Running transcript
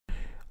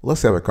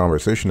Let's have a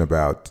conversation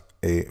about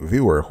a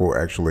viewer who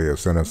actually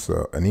sent us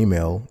an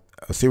email,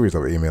 a series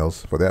of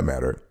emails for that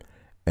matter.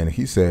 And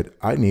he said,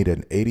 I need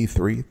an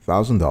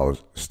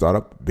 $83,000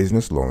 startup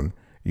business loan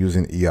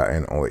using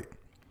EIN only.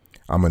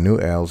 I'm a new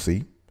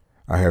LLC.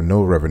 I have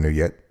no revenue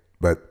yet,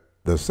 but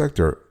the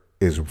sector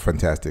is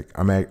fantastic.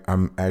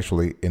 I'm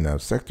actually in a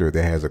sector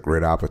that has a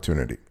great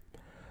opportunity.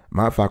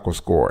 My FICO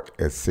score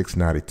is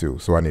 692,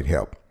 so I need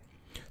help.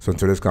 So in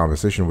today's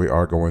conversation, we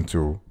are going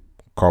to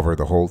cover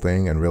the whole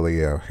thing and really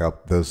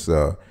help this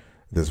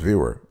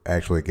viewer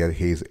actually get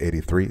his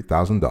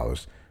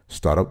 $83,000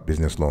 startup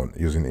business loan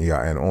using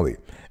EIN only.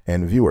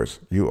 And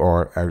viewers, you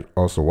are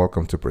also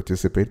welcome to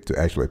participate, to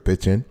actually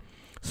pitch in.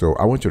 So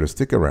I want you to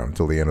stick around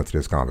till the end of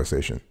today's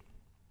conversation.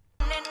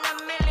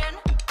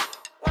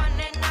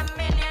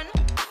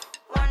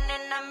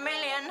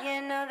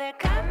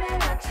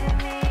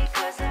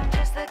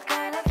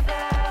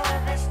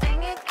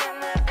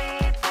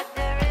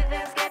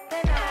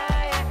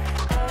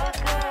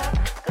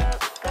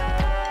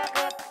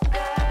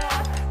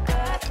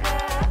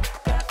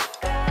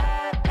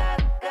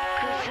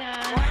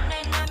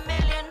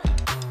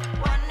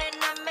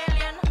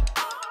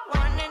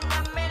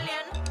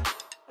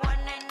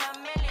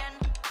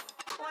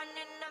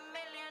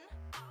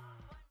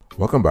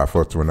 Welcome back,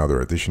 folks, to another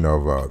edition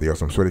of the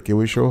Awesome Sweaty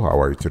Kiwi Show. How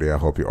are you today? I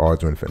hope you are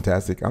doing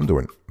fantastic. I'm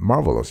doing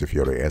marvelous, if you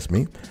were to ask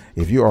me.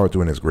 If you are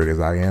doing as great as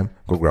I am,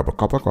 go grab a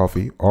cup of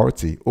coffee or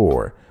tea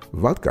or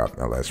vodka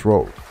and let's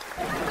roll.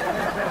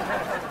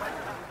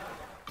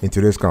 In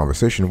today's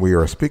conversation, we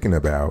are speaking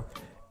about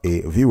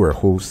a viewer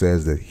who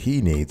says that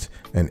he needs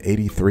an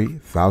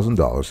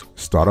 $83,000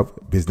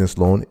 startup business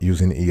loan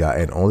using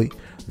EIN only.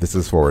 This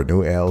is for a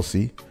new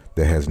LLC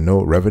that has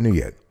no revenue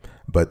yet,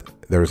 but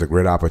there is a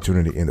great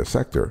opportunity in the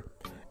sector.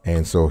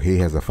 And so he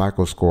has a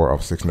FICO score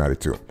of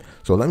 692.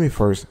 So let me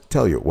first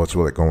tell you what's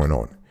really going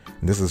on.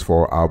 This is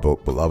for our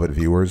beloved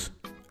viewers.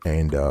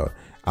 And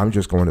I'm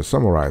just going to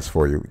summarize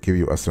for you, give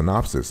you a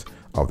synopsis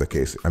of the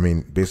case. I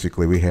mean,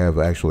 basically, we have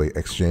actually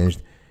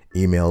exchanged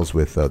emails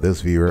with this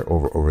viewer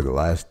over the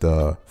last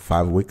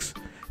 5 weeks.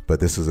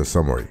 But this is a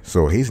summary.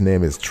 So his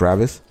name is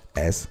Travis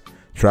S.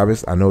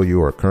 Travis, I know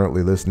you are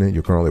currently listening.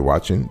 You're currently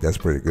watching. That's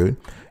pretty good.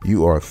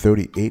 You are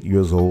 38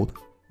 years old.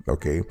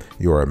 Okay.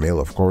 You are a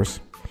male, of course.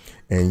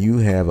 And you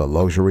have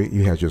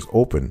you have just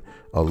opened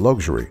a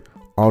luxury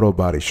auto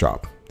body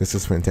shop. This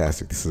is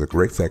fantastic. This is a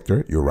great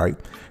sector. You're right.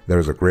 There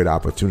is a great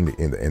opportunity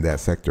in that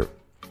sector.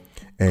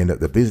 And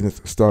the business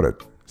started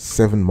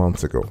 7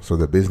 months ago. So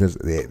the business,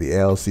 the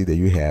LLC that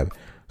you have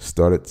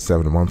started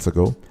 7 months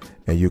ago.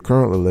 And you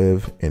currently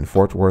live in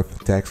Fort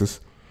Worth, Texas.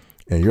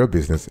 And your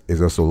business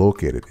is also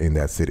located in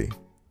that city.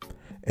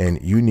 And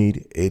you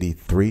need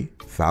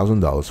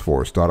 $83,000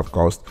 for startup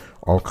cost,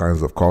 all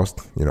kinds of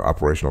cost,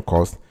 operational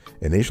cost,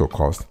 initial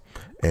cost.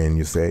 And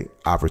you say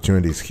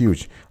opportunity is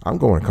huge. I'm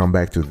going to come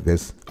back to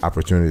this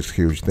opportunity is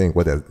huge thing.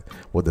 What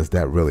does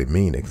that really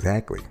mean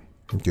exactly?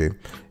 Okay,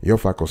 your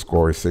FICO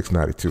score is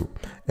 692,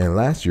 and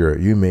last year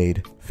you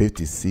made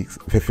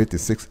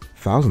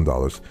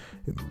 $56,000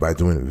 by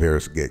doing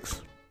various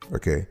gigs.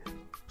 Okay,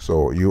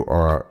 so you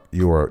are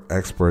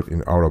expert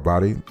in auto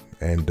body,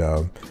 and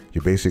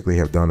you basically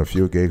have done a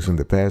few gigs in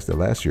the past. And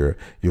last year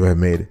you have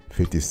made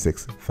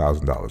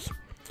 $56,000.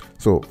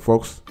 So,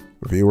 folks,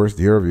 viewers,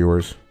 dear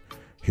viewers,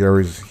 here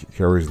is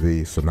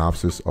the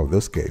synopsis of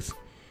this case,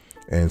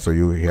 and so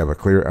you have a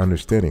clear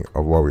understanding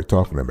of what we're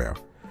talking about.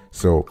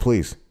 So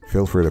please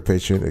feel free to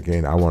pitch in.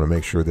 Again, I want to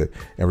make sure that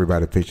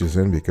everybody pitches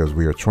in because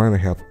we are trying to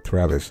help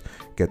Travis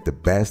get the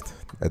best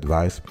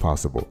advice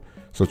possible.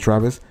 So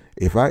Travis,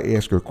 if I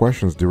ask your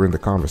questions during the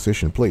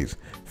conversation, please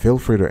feel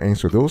free to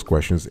answer those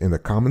questions in the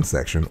comment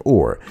section,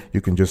 or you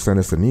can just send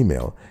us an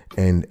email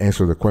and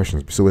answer the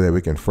questions so that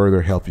we can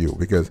further help you.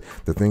 Because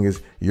the thing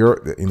is,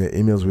 in the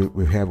emails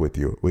we have with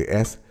you, we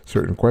ask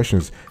certain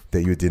questions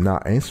that you did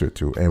not answer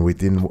to, and we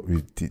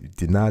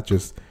did not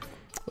just,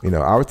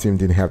 our team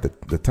didn't have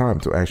the time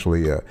to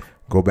actually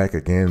go back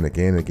again and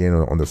again and again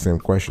on the same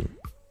question.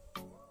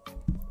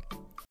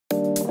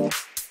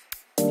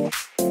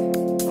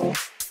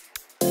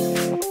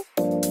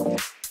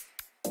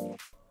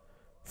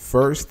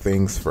 First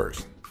things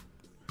first,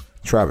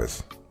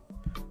 Travis,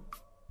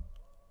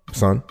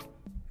 son,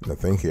 the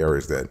thing here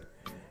is that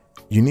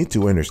you need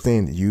to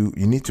understand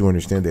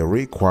the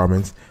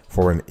requirements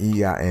for an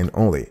EIN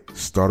only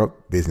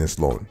startup business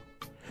loan.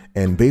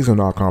 And based on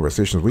our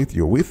conversations with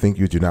you, we think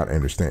you do not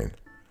understand.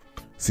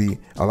 See,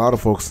 a lot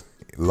of folks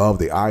love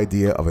the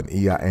idea of an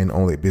EIN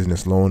only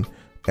business loan,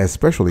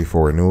 especially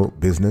for a new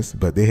business,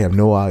 but they have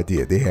no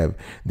idea. They haven't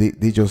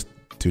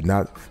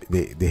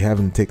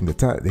taken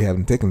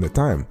the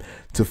time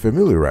to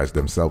familiarize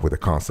themselves with the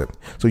concept.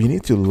 So you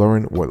need to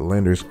learn what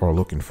lenders are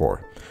looking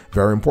for.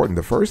 Very important.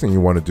 The first thing you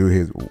want to do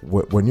is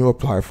when you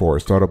apply for a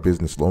startup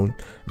business loan,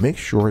 make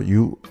sure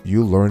you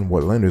learn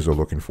what lenders are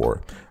looking for.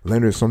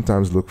 Lenders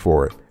sometimes look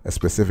for a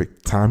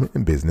specific time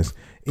in business.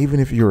 Even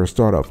if you're a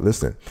startup,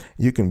 listen,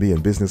 you can be in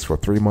business for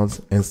 3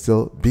 months and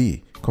still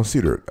be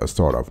considered a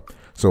startup.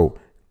 So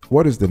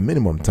what is the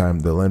minimum time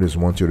the lenders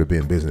want you to be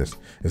in business?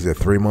 Is it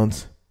 3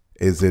 months?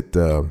 Is it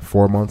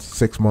 4 months,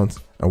 6 months,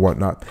 and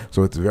whatnot?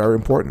 So it's very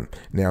important.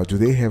 Now, do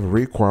they have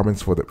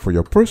requirements for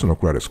your personal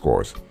credit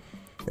scores?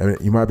 I mean,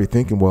 you might be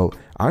thinking, well,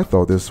 I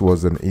thought this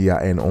was an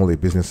EIN only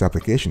business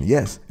application.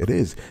 Yes, it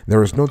is.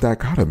 There is no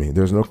dichotomy.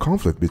 There's no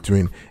conflict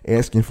between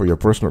asking for your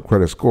personal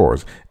credit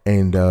scores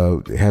and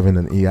having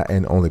an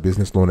EIN only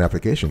business loan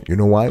application. You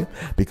know why?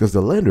 Because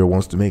the lender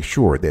wants to make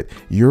sure that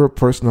your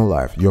personal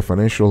life, your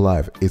financial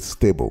life is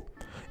stable,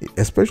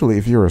 especially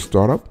if you're a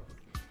startup.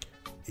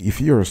 If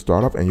you're a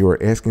startup and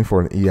you're asking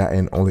for an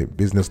EIN only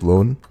business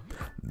loan,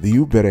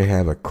 you better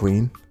have a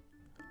clean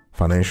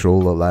financial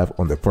life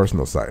on the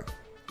personal side.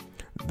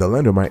 The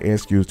lender might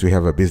ask you to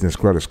have a business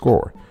credit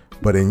score,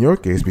 but in your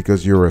case,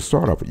 because you're a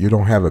startup, you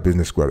don't have a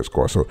business credit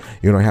score. So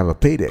you don't have a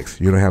Paydex,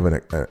 you don't have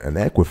an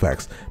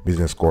Equifax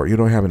business score, you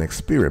don't have an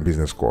Experian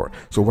business score.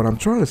 So what I'm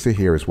trying to say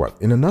here is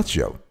what? In a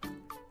nutshell,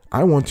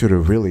 I want you to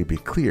really be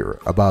clear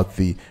about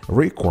the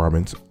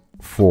requirements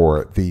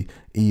for the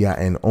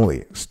EIN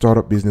only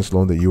startup business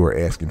loan that you are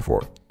asking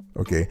for.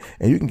 Okay,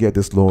 and you can get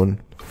this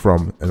loan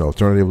from an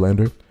alternative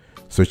lender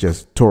such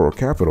as Toro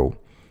Capital,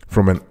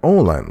 from an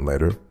online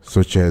lender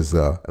such as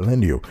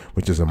Lendio,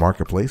 which is a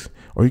marketplace,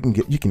 or you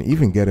can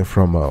even get it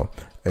from a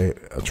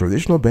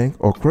traditional bank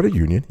or credit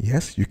union.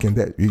 Yes, you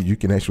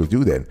can actually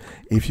do that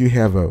if you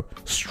have a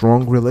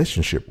strong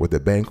relationship with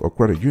the bank or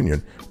credit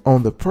union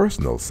on the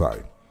personal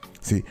side.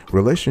 See,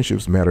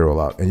 relationships matter a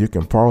lot, and you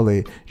can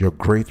parlay your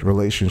great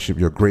relationship,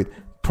 your great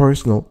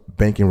personal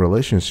banking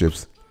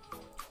relationships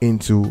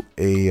into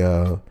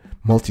a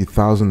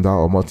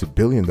multi-$1,000,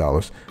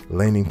 multi-billion-dollar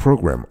lending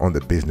program on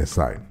the business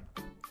side.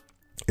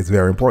 It's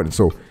very important.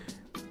 So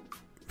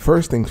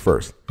first things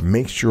first,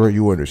 make sure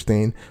you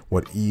understand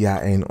what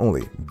EIN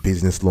only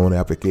business loan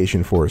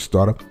application for a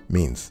startup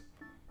means.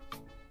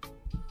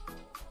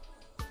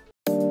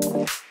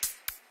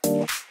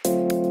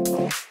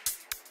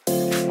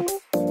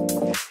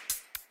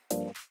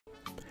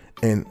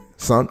 And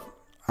son,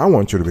 I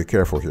want you to be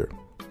careful here.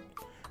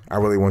 I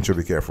really want you to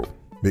be careful,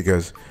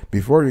 because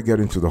before you get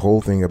into the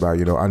whole thing about,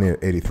 I need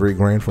 83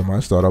 grand for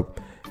my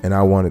startup, and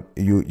I wanted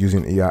you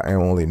using EIN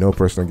only, no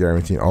personal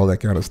guarantee, all that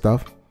kind of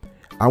stuff,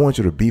 I want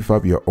you to beef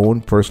up your own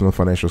personal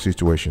financial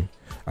situation.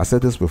 I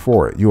said this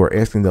before. You are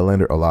asking the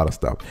lender a lot of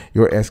stuff.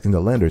 You're asking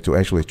the lender to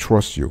actually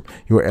trust you.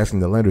 You're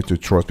asking the lender to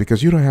trust,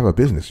 because you don't have a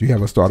business. You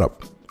have a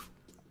startup.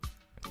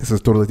 This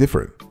is totally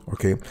different.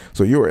 Okay.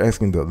 So you're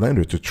asking the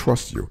lender to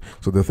trust you.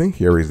 So the thing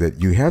here is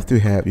that you have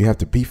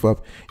to beef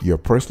up your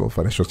personal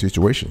financial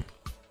situation.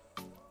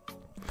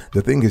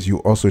 The thing is, you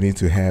also need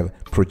to have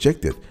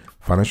projected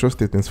financial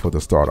statements for the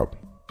startup,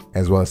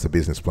 as well as the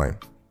business plan.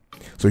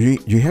 So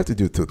you have to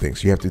do two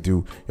things. You have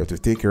to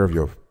take care of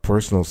your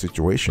personal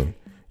situation,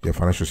 your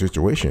financial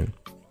situation,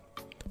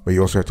 but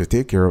you also have to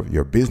take care of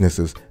your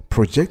business's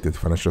projected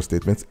financial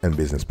statements and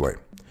business plan.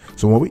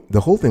 So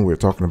the whole thing we're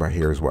talking about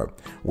here is what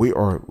we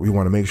want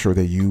to make sure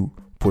that you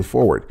put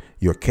forward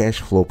your cash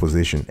flow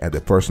position at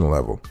the personal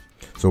level.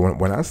 So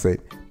when I say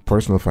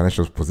personal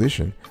financial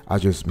position, I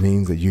just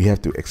means that you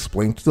have to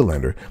explain to the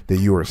lender that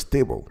you are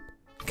stable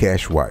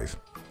cash wise.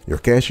 Your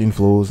cash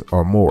inflows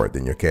are more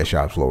than your cash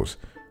outflows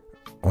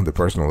on the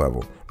personal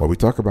level. When we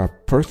talk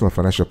about personal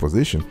financial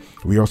position,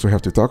 we also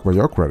have to talk about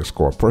your credit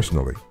score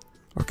personally.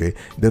 Okay.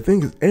 The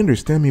thing is,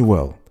 understand me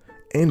well.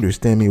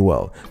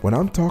 When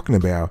I'm talking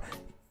about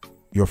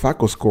your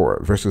FICO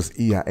score versus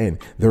EIN,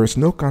 there is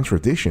no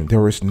contradiction.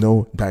 There is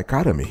no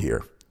dichotomy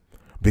here.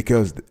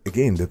 Because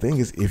again, the thing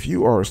is, if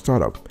you are a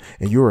startup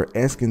and you are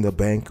asking the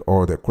bank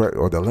or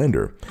the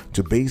lender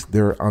to base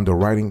their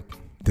underwriting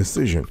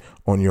decision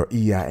on your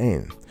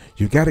EIN,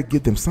 you got to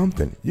give them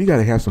something. You got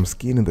to have some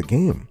skin in the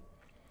game.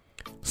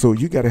 So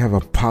you got to have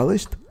a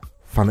polished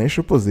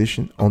financial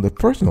position on the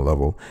personal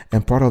level,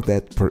 and part of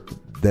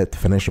that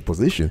financial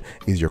position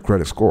is your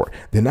credit score.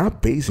 They're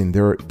not basing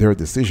their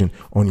decision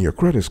on your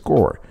credit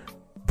score,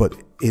 but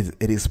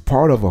it is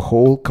part of a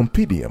whole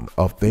compendium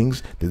of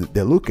things that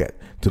they look at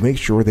to make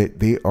sure that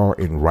they are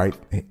in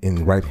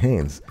right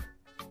hands,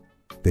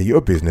 that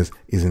your business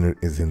is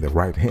in the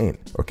right hand.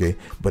 Okay.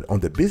 But on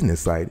the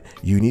business side,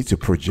 you need to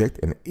project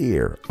an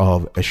air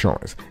of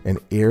assurance, an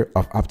air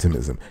of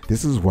optimism.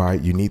 This is why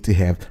you need to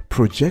have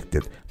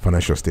projected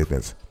financial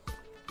statements,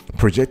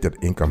 projected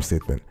income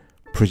statement,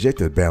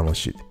 projected balance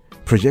sheet,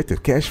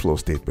 projected cash flow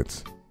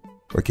statements.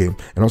 Okay.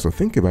 And also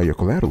think about your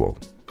collateral.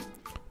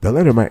 The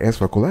lender might ask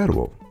for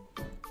collateral.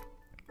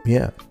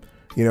 Yeah.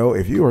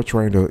 If you are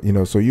trying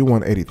to, so you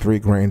want 83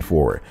 grand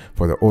for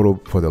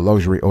the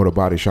luxury auto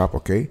body shop.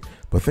 Okay.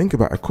 But think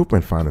about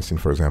equipment financing,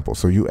 for example.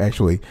 So you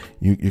actually,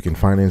 you can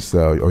finance,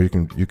 or you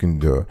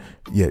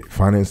can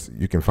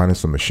finance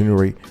some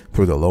machinery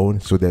through the loan,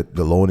 so that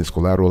the loan is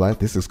collateralized.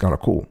 This is kind of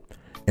cool.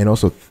 And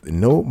also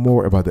know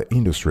more about the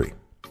industry.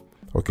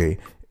 Okay.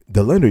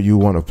 The lender you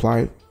want to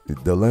apply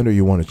the lender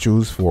you want to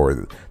choose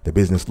for the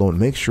business loan,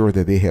 make sure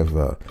that they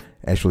have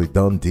actually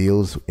done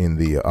deals in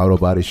the auto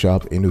body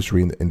shop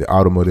industry, in the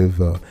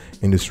automotive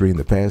industry in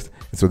the past.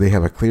 And so they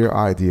have a clear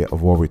idea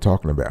of what we're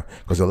talking about.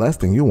 Because the last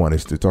thing you want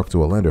is to talk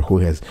to a lender who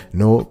has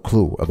no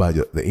clue about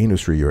the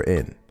industry you're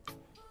in.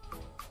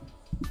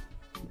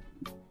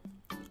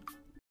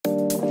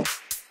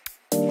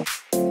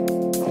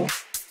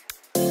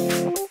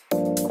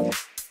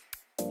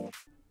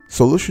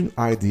 Solution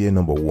idea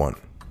number 1.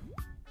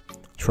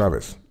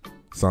 Travis,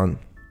 son,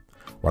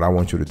 what I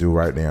want you to do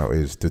right now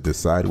is to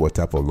decide what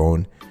type of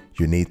loan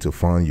you need to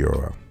fund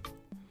your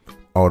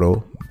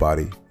auto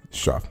body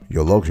shop,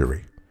 your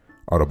luxury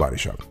auto body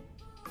shop.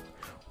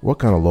 What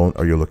kind of loan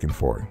are you looking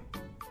for?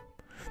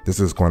 This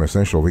is quite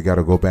essential. We got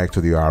to go back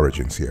to the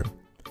origins here.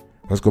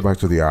 Let's go back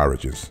to the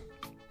origins.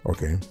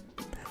 Okay.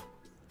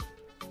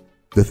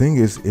 The thing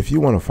is, if you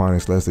want to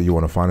finance, let's say you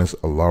want to finance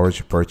a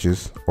large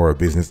purchase or a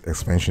business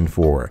expansion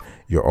for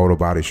your auto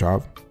body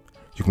shop,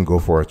 you can go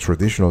for a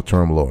traditional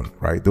term loan,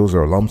 right? Those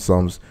are lump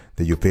sums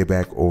that you pay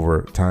back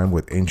over time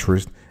with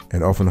interest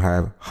and often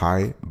have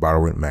high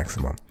borrowing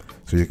maximum.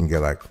 So you can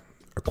get like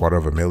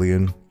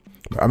 $250,000.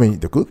 I mean,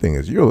 the good thing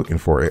is you're looking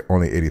for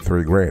only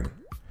 83 grand.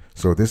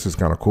 So this is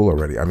kind of cool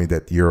already. I mean,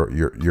 that your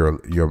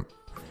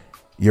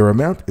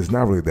amount is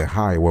not really that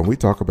high. When we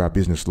talk about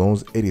business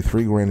loans,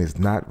 83 grand is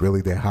not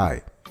really that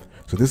high.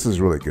 So this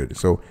is really good.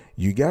 So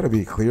you got to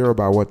be clear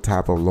about what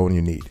type of loan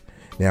you need.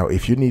 Now,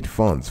 if you need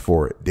funds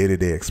for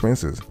day-to-day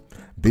expenses,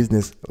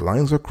 business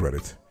lines of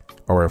credit,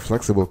 or a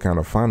flexible kind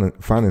of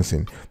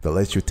financing that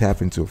lets you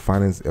tap into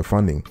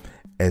funding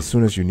as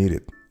soon as you need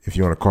it. If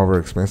you want to cover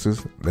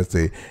expenses, let's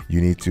say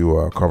you need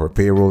to cover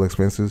payroll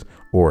expenses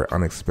or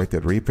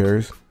unexpected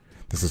repairs,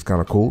 this is kind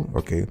of cool.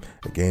 Okay.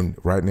 Again,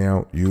 right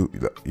now, you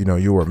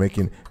were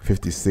making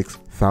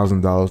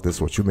 $56,000.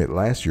 That's what you made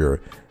last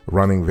year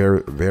running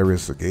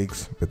various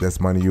gigs, but that's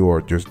money you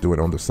are just doing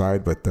on the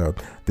side. But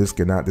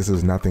this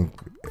is nothing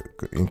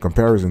in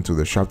comparison to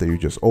the shop that you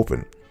just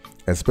opened,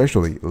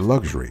 especially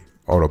luxury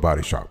auto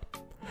body shop.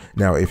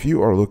 Now, if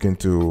you are looking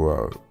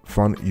to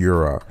fund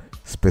your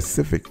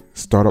specific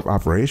startup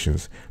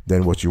operations,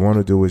 then what you want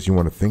to do is you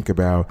want to think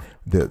about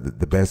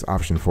the best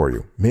option for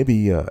you.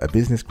 Maybe a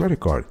business credit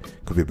card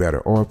could be better,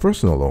 or a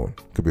personal loan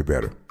could be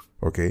better.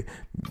 Okay.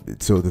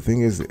 So the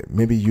thing is,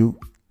 maybe you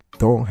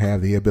don't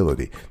have the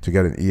ability to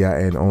get an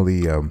EIN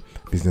only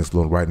business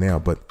loan right now,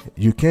 but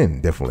you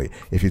can definitely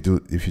if you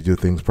do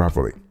things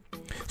properly.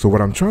 So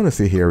what I'm trying to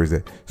say here is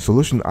that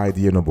solution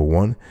idea number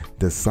 1,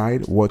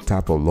 decide what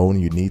type of loan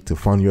you need to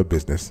fund your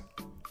business.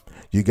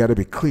 You got to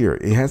be clear.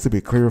 It has to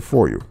be clear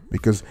for you,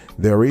 because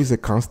there is a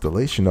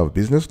constellation of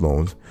business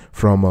loans,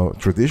 from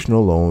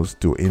traditional loans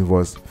to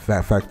invoice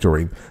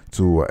factoring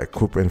to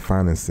equipment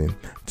financing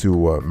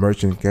to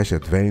merchant cash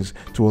advance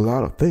to a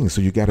lot of things.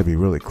 So you got to be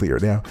really clear.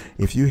 Now,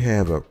 if you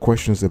have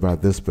questions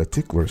about this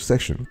particular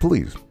section,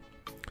 please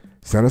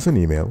send us an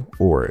email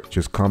or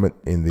just comment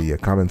in the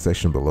comment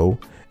section below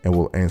and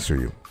we'll answer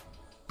you.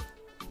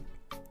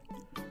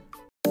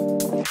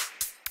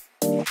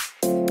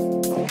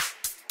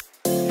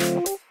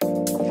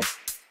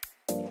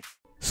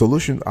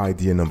 Solution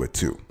idea number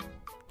 2.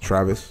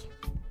 Travis,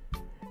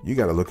 you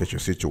got to look at your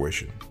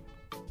situation.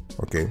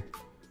 Okay.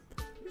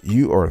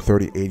 You are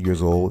 38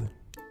 years old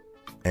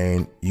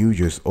and you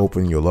just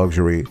opened your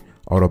luxury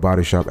auto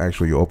body shop.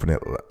 Actually, you opened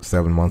it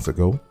 7 months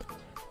ago.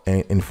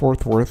 And in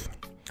Fort Worth,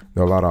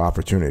 there are a lot of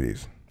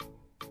opportunities.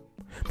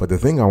 But the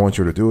thing I want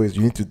you to do is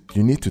you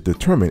need to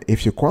determine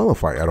if you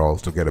qualify at all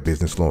to get a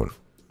business loan.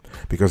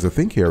 Because the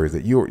thing here is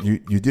that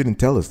you didn't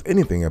tell us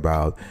anything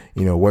about,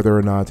 whether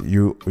or not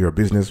your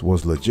business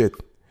was legit,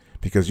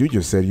 because you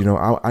just said,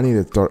 I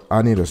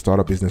need to start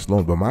a business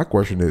loan. But my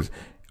question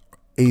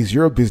is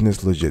your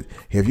business legit?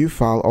 Have you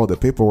filed all the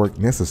paperwork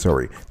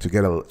necessary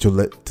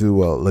to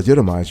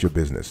legitimize your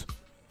business?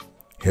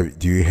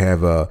 Do you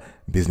have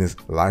business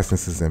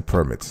licenses and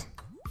permits?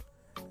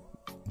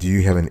 Do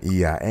you have an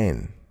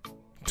EIN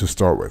to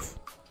start with?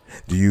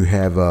 Do you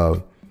have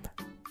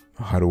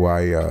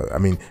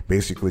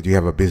basically, do you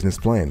have a business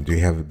plan? Do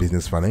you have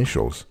business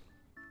financials?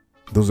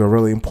 Those are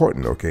really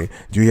important. Okay.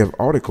 Do you have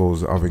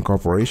articles of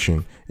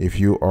incorporation if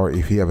you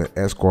have an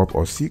S Corp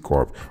or C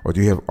Corp? Or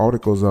do you have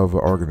articles of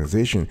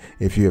organization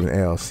if you have an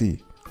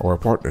LLC or a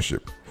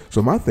partnership?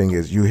 So my thing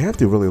is, you have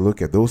to really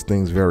look at those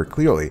things very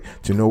clearly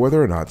to know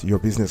whether or not your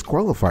business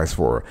qualifies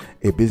for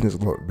a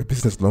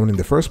business loan in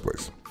the first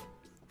place.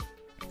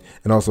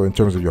 And also in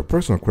terms of your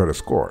personal credit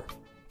score.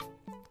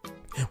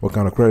 What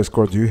kind of credit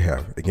score do you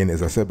have? Again,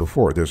 as I said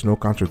before, there's no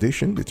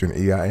contradiction between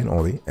EIN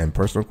only and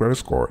personal credit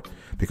score,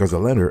 because the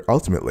lender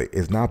ultimately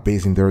is not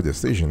basing their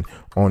decision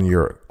on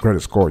your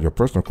credit score, your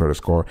personal credit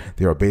score.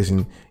 They are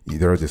basing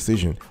their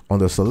decision on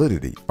the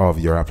solidity of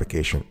your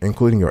application,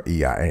 including your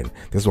EIN.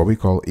 This is what we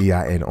call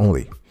EIN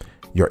only.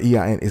 Your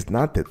EIN is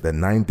not the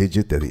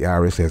 9-digit that the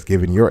IRS has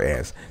given your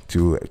ass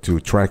to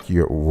track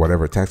your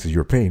whatever taxes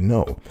you're paying.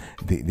 No,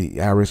 the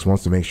IRS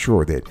wants to make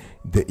sure that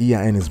the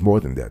EIN is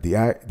more than that.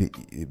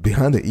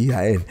 Behind the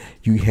EIN,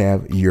 you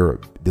have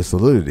the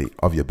solidity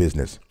of your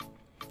business.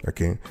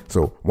 Okay,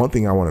 so one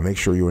thing I want to make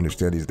sure you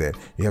understand is that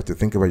you have to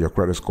think about your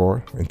credit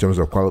score in terms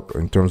of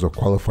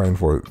qualifying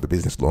for the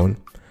business loan,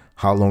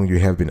 how long you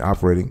have been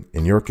operating.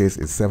 In your case,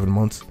 it's 7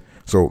 months.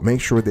 So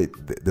make sure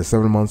that the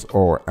 7 months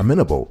are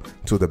amenable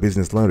to the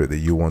business lender that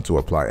you want to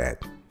apply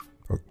at.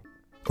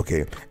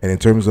 Okay, and in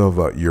terms of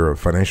your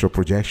financial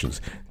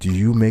projections, do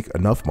you make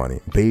enough money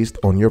based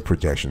on your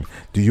projection?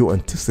 Do you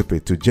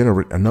anticipate to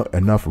generate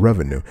enough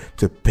revenue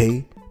to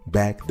pay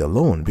back the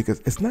loan? Because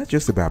it's not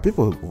just about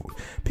people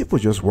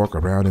just walk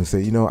around and say,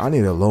 you know, I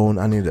need a loan,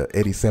 I need a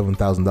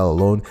 $87,000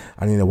 loan,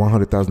 I need a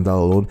 $100,000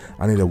 loan,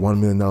 I need a $1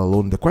 million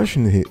loan. The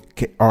question is,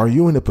 are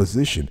you in a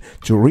position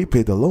to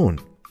repay the loan?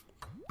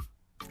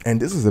 And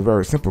this is a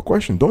very simple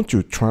question. Don't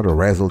you try to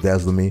razzle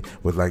dazzle me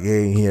with like,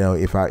 hey, you know,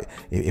 if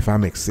I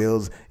make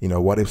sales, you know,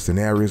 what if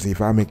scenarios,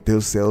 if I make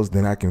those sales,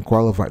 then I can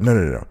qualify.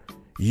 No.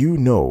 You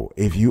know,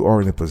 if you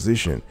are in a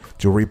position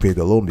to repay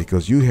the loan,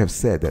 because you have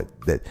said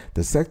that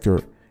the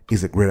sector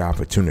is a great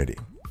opportunity.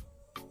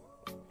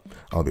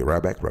 I'll be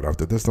right back right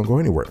after this. Don't go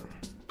anywhere.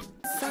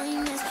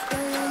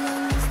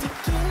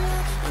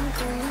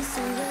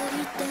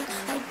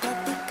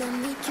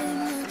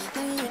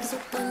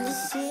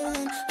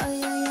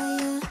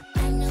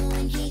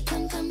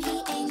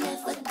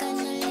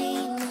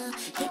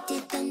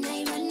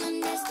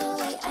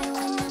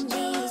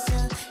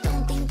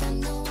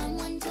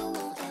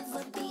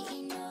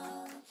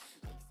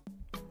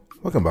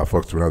 Welcome back,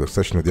 folks, to another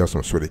session of the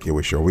Awesome Sweetie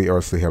Kiwi Show. We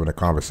are still having a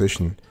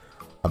conversation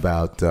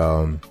about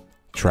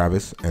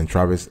Travis, and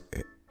Travis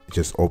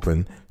just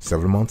opened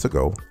 7 months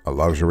ago a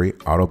luxury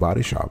auto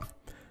body shop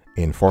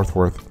in Fort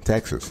Worth,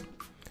 Texas,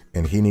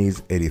 and he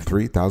needs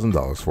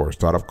 $83,000 for a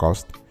startup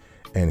cost,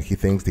 and he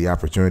thinks the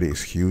opportunity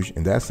is huge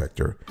in that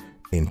sector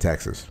in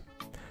Texas.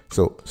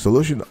 So,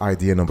 solution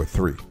idea number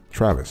 3,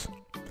 Travis,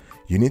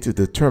 you need to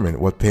determine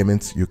what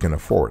payments you can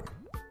afford.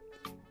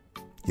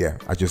 Yeah,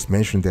 I just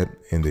mentioned that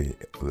in the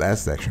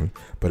last section,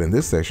 but in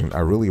this section,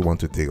 I really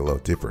want to dig a little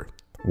deeper.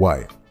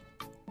 Why?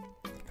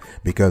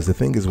 Because the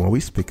thing is, when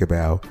we speak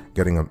about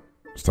getting a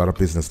startup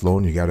business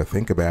loan, you got to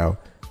think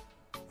about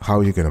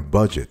how you're going to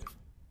budget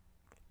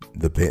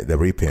the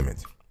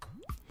repayment,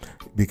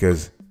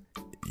 because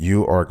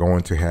you are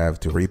going to have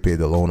to repay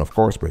the loan, of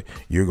course, but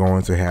you're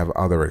going to have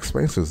other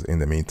expenses in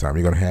the meantime.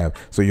 You're going to have,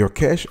 so your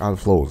cash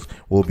outflows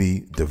will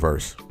be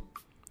diverse.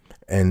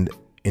 And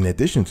in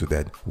addition to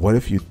that, what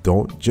if you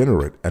don't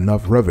generate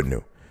enough revenue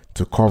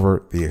to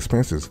cover the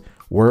expenses?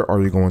 Where are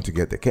you going to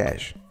get the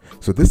cash?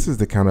 So this is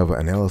the kind of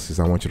analysis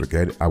I want you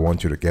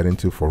to get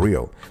into for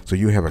real. So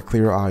you have a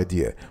clear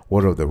idea.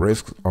 What are the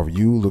risks of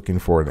you looking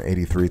for an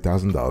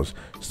 $83,000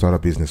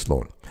 startup business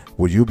loan?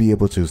 Would you be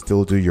able to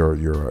still do your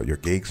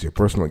gigs, your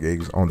personal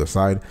gigs on the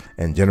side,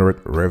 and generate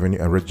revenue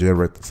and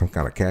generate some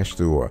kind of cash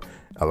to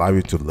allow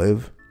you to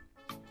live?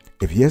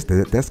 If yes,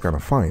 that's kind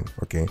of fine,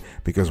 okay?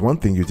 Because one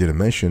thing you didn't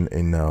mention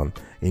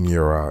in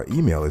your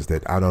email is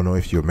that I don't know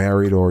if you're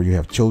married or you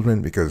have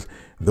children, because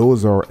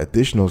those are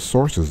additional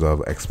sources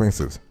of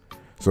expenses.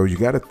 So you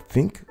got to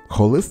think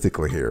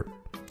holistically here,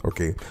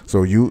 okay?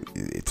 So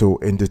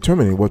in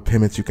determining what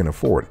payments you can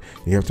afford,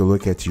 you have to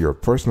look at your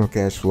personal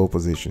cash flow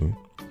position,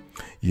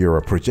 your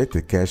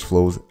projected cash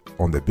flows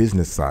on the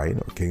business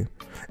side, okay?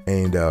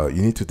 And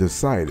you need to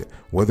decide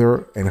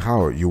whether and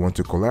how you want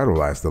to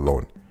collateralize the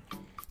loan.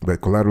 But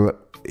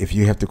if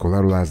you have to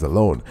collateralize the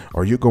loan,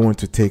 are you going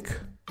to take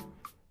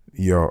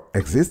your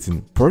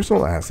existing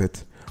personal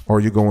assets, or are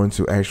you going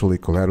to actually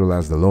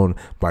collateralize the loan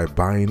by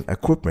buying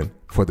equipment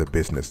for the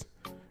business?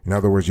 In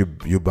other words,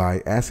 you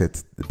buy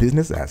assets, the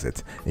business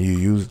assets, and you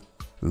use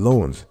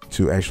loans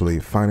to actually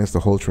finance the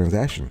whole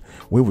transaction.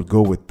 We would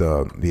go with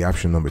the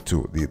option number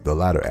 2, the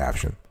latter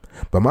option.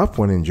 But my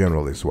point in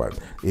general is what?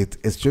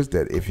 It's just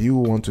that if you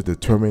want to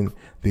determine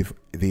the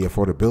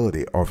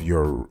affordability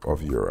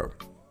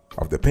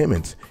of the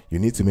payments, you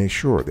need to make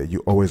sure that you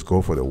always go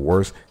for the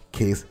worst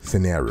case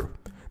scenario.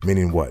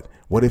 Meaning what?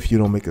 What if you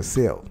don't make a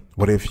sale?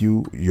 What if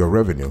your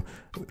revenue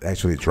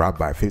actually dropped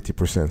by 50%,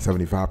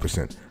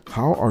 75%?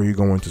 How are you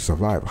going to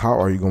survive? How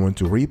are you going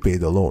to repay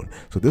the loan?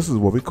 So this is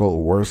what we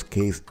call worst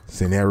case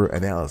scenario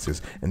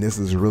analysis. And this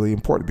is really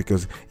important,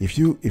 because if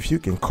you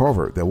can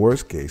cover the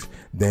worst case,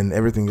 then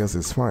everything else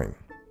is fine.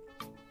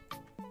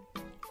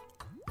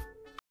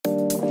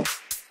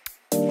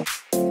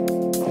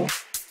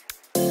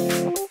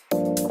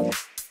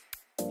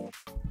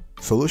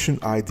 Solution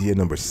idea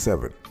number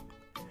 7.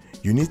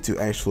 You need to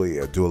actually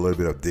do a little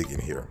bit of digging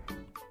here.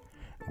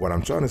 What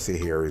I'm trying to say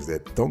here is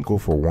that don't go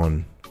for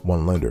one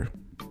lender.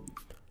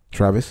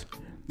 Travis,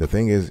 the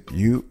thing is,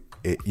 you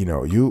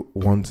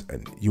want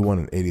an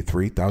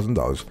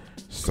 $83,000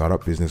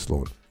 startup business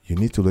loan. You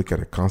need to look at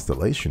a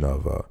constellation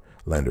of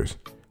lenders,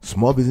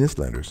 small business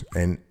lenders,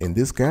 and in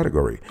this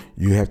category,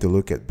 you have to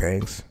look at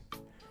banks.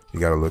 You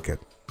got to look at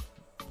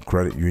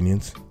credit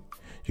unions.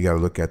 You got to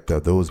look at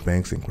those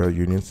banks and credit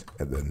unions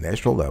at the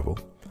national level,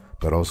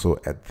 but also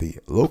at the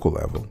local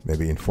level.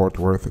 Maybe in Fort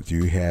Worth, do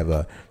you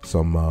have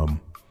some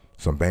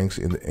banks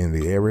in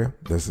the area?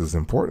 This is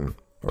important,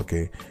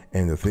 okay?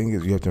 And the thing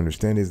is, you have to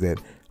understand is that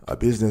A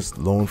business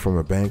loan from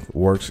a bank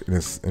works in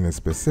a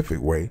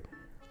specific way,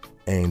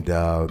 and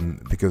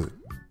because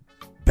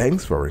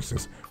banks, for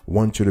instance,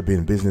 want you to be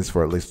in business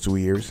for at least 2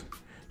 years.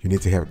 You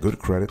need to have good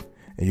credit,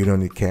 and you don't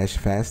need cash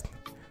fast,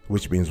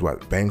 which means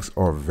what? Banks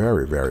are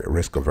very, very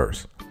risk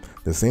averse.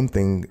 The same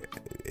thing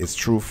is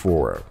true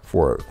for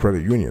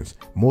credit unions,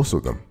 most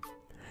of them.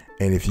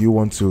 And if you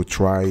want to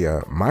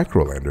try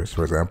micro lenders,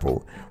 for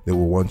example, they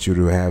will want you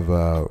to have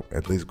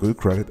at least good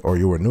credit, or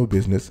you're a new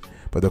business.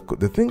 But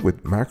the thing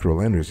with micro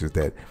lenders is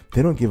that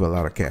they don't give a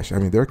lot of cash. I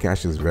mean, their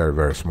cash is very,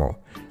 very small.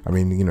 I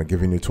mean,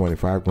 giving you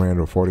 25 grand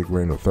or 40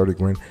 grand or 30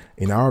 grand.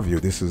 In our view,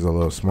 this is a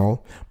little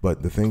small.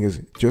 But the thing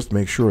is, just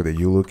make sure that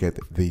you look at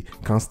the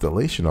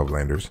constellation of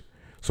lenders.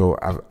 So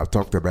I've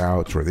talked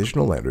about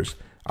traditional lenders.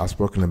 I've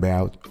spoken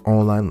about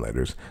online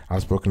lenders.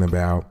 I've spoken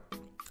about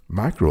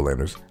micro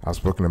lenders. I've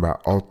spoken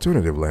about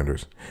alternative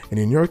lenders. And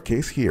in your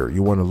case here,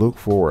 you want to look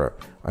for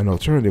an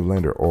alternative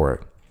lender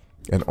or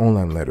an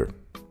online lender.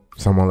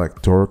 Someone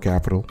like Toro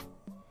Capital,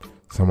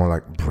 someone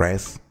like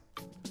Bress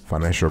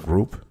Financial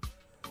Group,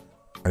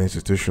 an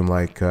institution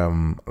like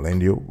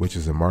Lendio, which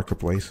is a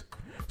marketplace.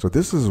 So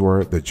this is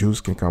where the juice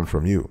can come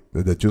from you.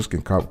 The juice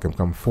can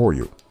come for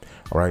you.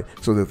 All right.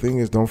 So the thing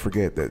is, don't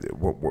forget that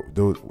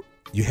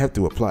you have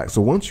to apply.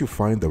 So once you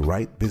find the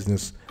right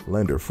business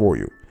lender for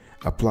you,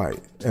 apply,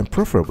 and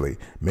preferably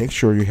make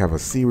sure you have a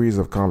series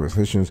of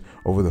conversations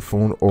over the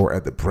phone or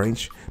at the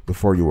branch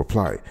before you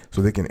apply,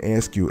 so they can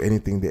ask you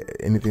anything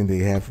they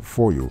have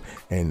for you,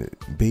 and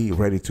be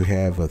ready to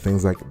have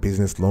things like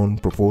business loan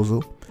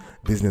proposal,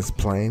 business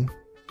plan.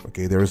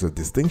 Okay, there is a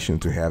distinction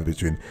to have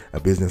between a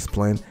business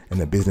plan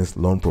and a business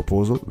loan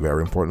proposal.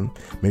 Very important.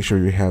 Make sure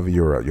you have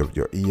your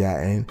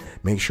EIN.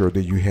 Make sure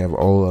that you have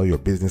all your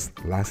business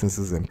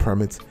licenses and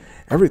permits.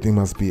 Everything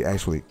must be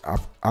actually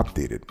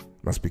updated,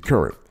 must be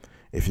current,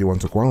 if you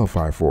want to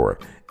qualify for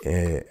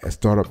a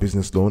startup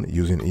business loan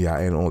using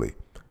EIN only.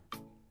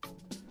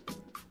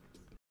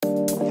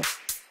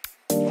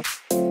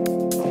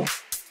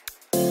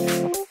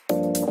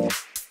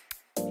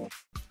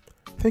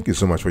 Thank you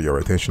so much for your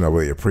attention. I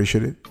really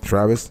appreciate it.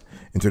 Travis,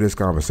 in today's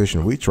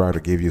conversation, we try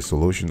to give you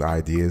solution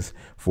ideas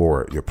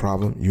for your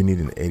problem. You need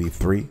an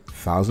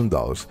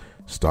 $83,000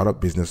 startup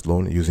business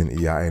loan using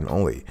EIN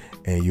only,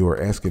 and you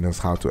are asking us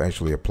how to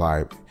actually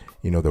apply,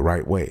 the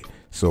right way.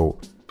 So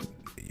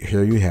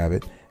here you have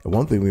it. And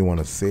one thing we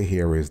want to say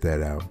here is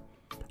that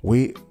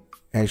we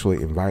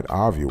actually invite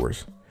our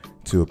viewers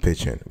to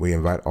pitch in. We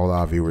invite all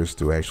our viewers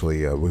to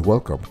actually, we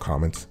welcome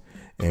comments,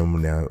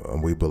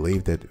 and we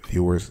believe that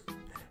viewers,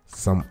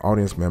 some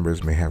audience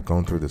members may have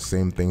gone through the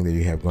same thing that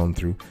you have gone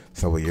through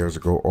several years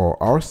ago,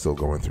 or are still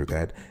going through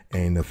that.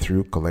 And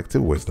through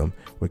collective wisdom,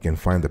 we can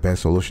find the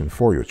best solution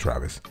for you,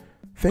 Travis.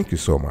 Thank you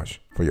so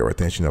much for your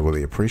attention. I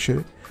really appreciate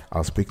it.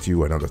 I'll speak to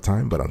you another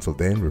time. But until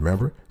then,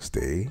 remember,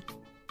 stay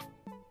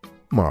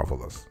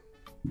marvelous.